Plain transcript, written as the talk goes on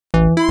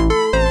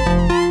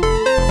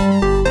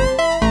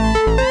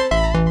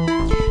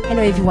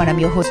Hello everyone, I'm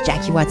your host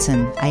Jackie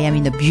Watson. I am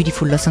in the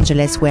beautiful Los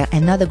Angeles where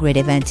another great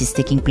event is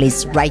taking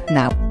place right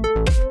now.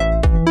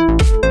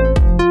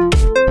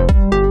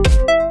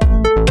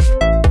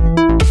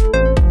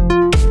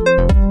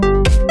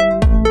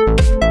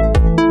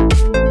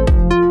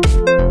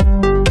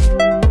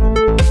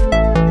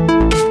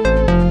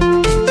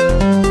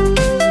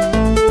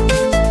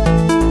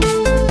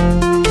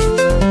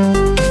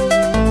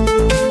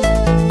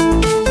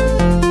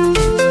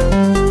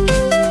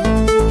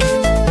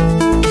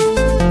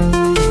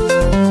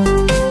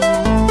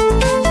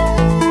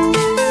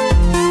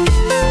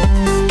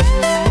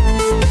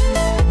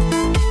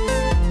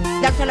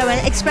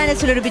 Explain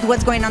us a little bit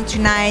what's going on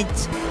tonight.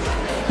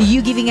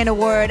 You giving an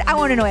award. I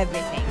want to know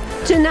everything.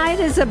 Tonight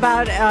is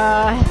about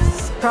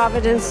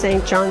Providence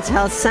St. John's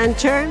Health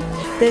Center.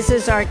 This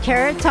is our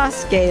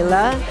Caritas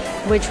Gala,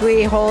 which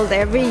we hold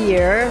every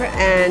year,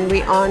 and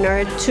we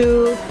honor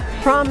 2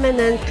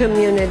 prominent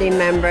community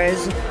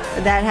members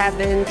that have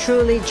been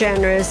truly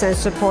generous and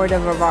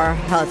supportive of our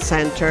health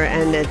center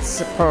and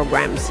its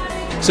programs.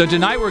 So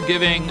tonight we're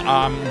giving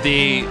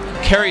the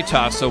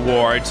Caritas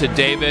Award to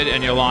David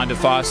and Yolanda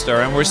Foster,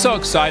 and we're so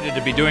excited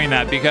to be doing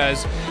that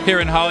because here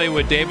in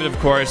Hollywood, David, of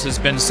course, has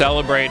been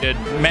celebrated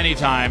many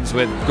times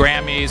with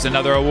Grammys and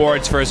other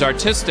awards for his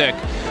artistic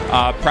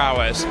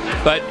prowess.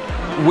 But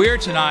we're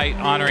tonight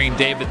honoring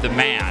David the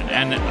man,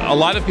 and a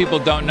lot of people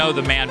don't know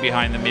the man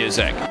behind the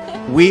music.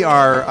 We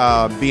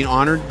are being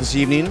honored this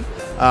evening,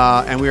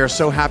 and we are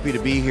so happy to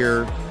be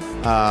here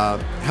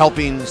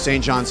helping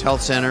St. John's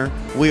Health Center.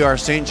 We are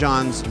St.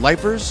 John's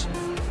lifers.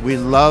 We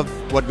love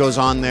what goes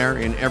on there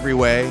in every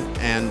way,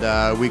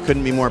 and we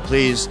couldn't be more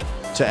pleased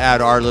to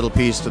add our little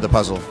piece to the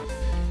puzzle.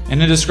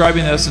 And in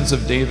describing the essence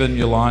of David and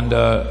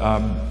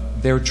Yolanda,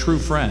 they're true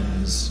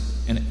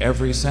friends in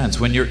every sense.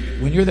 When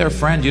you're their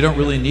friend, you don't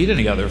really need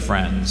any other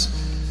friends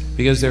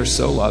because they're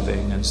so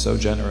loving and so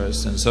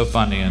generous and so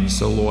funny and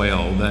so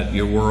loyal that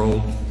your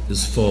world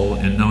is full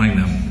in knowing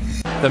them.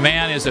 The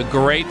man is a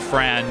great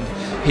friend.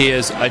 He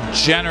is a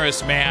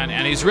generous man,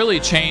 and he's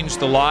really changed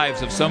the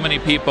lives of so many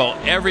people.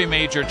 Every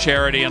major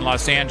charity in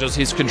Los Angeles,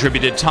 he's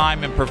contributed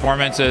time and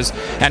performances,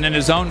 and in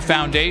his own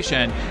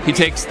foundation, he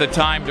takes the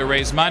time to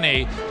raise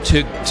money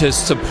to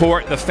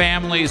support the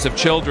families of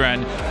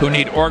children who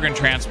need organ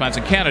transplants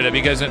in Canada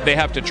because they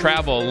have to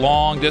travel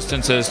long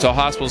distances to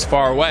hospitals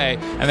far away,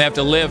 and they have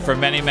to live for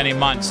many, many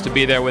months to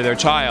be there with their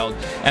child.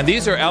 And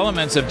these are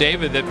elements of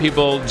David that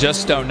people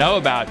just don't know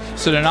about.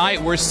 So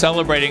tonight, we're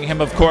celebrating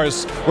him. Of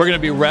course, we're going to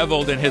be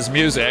reveled in his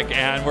music,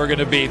 and we're going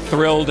to be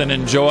thrilled and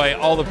enjoy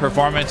all the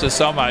performances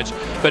so much.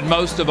 But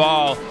most of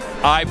all,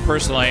 I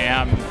personally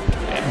am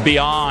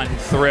beyond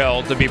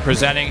thrilled to be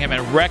presenting him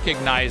and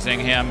recognizing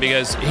him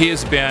because he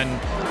has been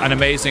an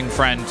amazing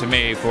friend to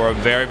me for a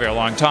very, very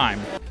long time.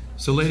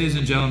 So ladies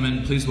and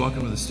gentlemen, please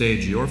welcome to the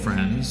stage your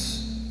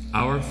friends,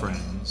 our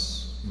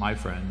friends, my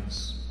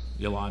friends,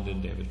 Yolanda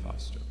and David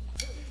Foster.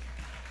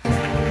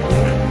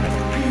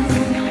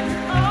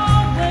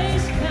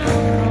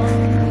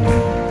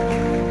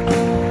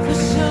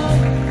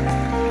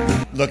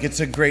 Look, it's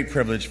a great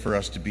privilege for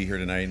us to be here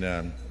tonight.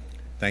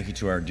 Thank you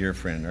to our dear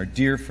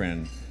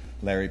friend,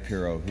 Larry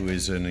Pirro, who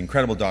is an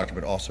incredible doctor,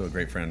 but also a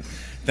great friend.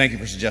 Thank you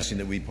for suggesting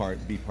that we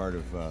be part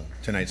of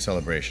tonight's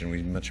celebration.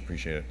 We much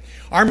appreciate it.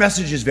 Our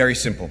message is very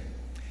simple.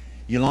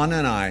 Yolanda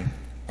and I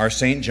are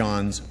St.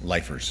 John's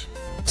lifers.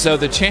 So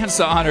the chance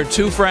to honor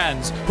 2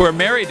 friends who are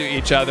married to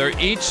each other,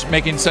 each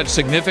making such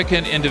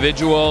significant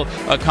individual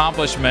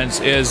accomplishments,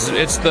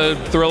 it's the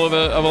thrill of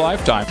a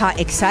lifetime. How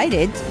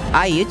excited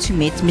are you to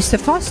meet Mr.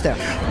 Foster?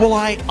 Well,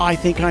 I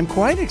think I'm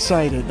quite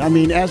excited. I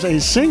mean, as a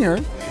singer,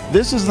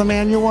 this is the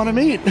man you want to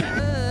meet.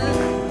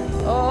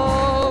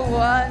 Oh,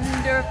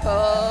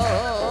 wonderful.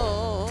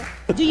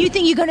 Do you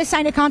think you're going to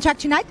sign a contract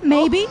tonight?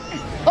 Maybe?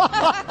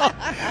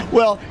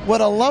 Well, what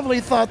a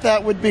lovely thought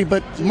that would be,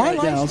 but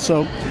might now,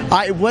 so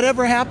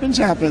whatever happens,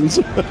 happens.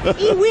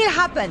 It will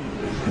happen.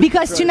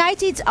 Because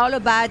tonight it's all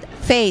about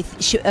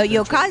faith.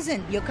 Your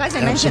cousin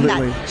mentioned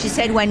that. She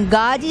said when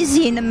God is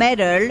in the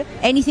middle,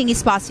 anything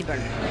is possible.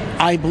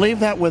 I believe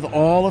that with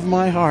all of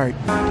my heart.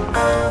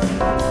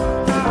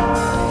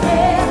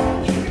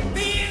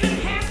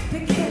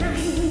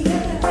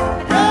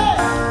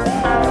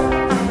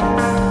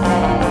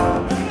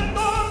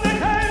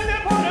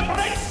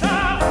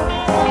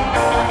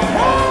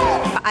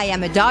 I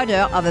am a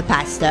daughter of a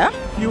pastor.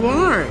 You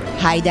are.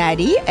 Hi,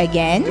 Daddy,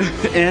 again.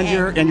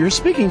 and you're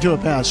speaking to a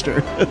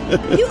pastor.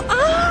 You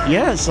are?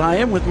 Yes, I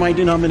am with my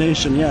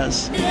denomination,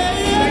 yes.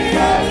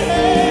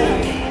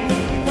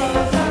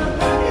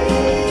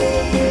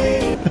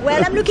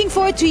 Well, I'm looking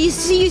forward to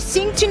see you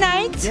sing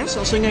tonight. Yes,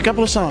 I'll sing a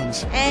couple of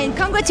songs. And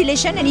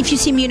congratulations, and if you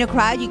see me in a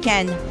crowd, you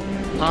can...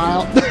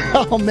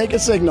 I'll make a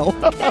signal.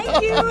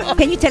 Thank you.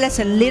 Can you tell us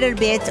a little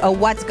bit of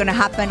what's going to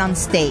happen on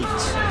stage?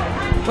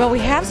 Well, we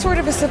have sort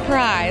of a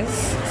surprise,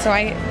 so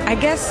I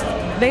guess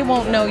they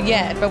won't know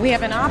yet, but we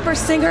have an opera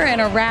singer and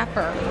a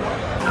rapper.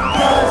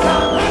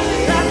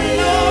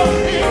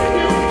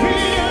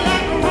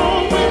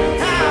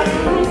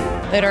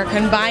 That are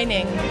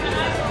combining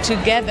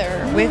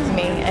together with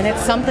me, and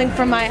it's something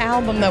from my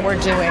album that we're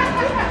doing.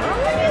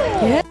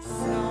 Yeah.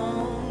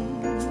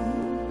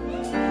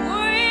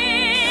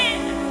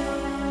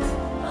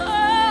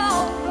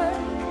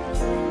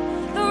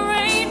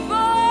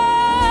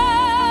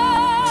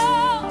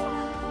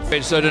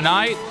 So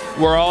tonight,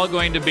 we're all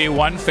going to be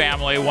one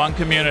family, one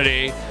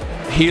community,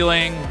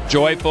 healing,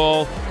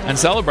 joyful, and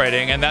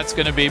celebrating, and that's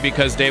going to be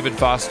because David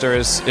Foster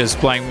is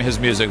playing his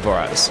music for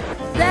us.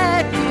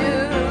 That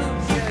you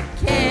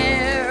should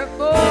care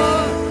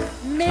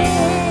for me.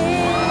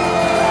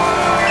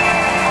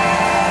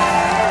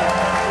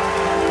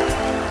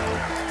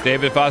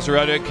 David Foster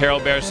wrote it, Carol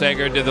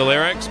Bear-Sager did the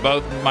lyrics,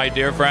 both my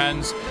dear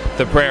friends.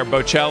 The prayer,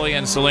 Bocelli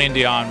and Celine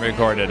Dion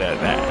recorded it.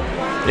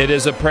 It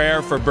is a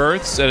prayer for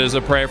births, it is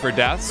a prayer for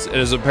deaths, it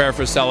is a prayer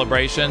for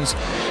celebrations,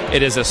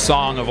 it is a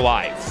song of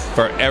life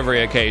for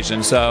every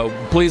occasion. So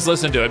please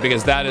listen to it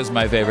because that is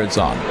my favorite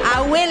song.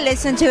 I will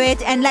listen to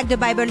it, and like the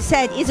Bible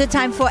said, it's a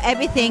time for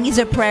everything, it's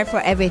a prayer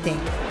for everything.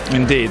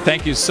 Indeed.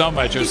 Thank you so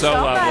much. You're so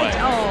lovely. Much.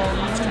 Oh.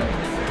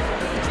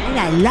 And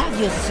I love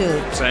your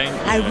suit. Thank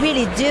you. I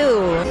really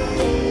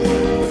do.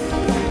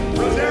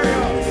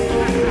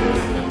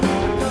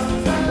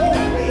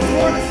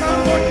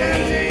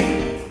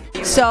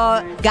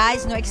 So,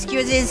 guys, no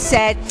excuses.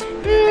 Said,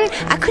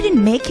 I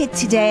couldn't make it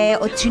today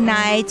or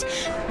tonight.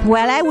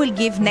 Well, I will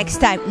give next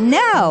time.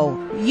 No,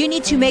 you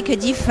need to make a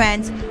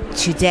difference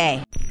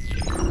today.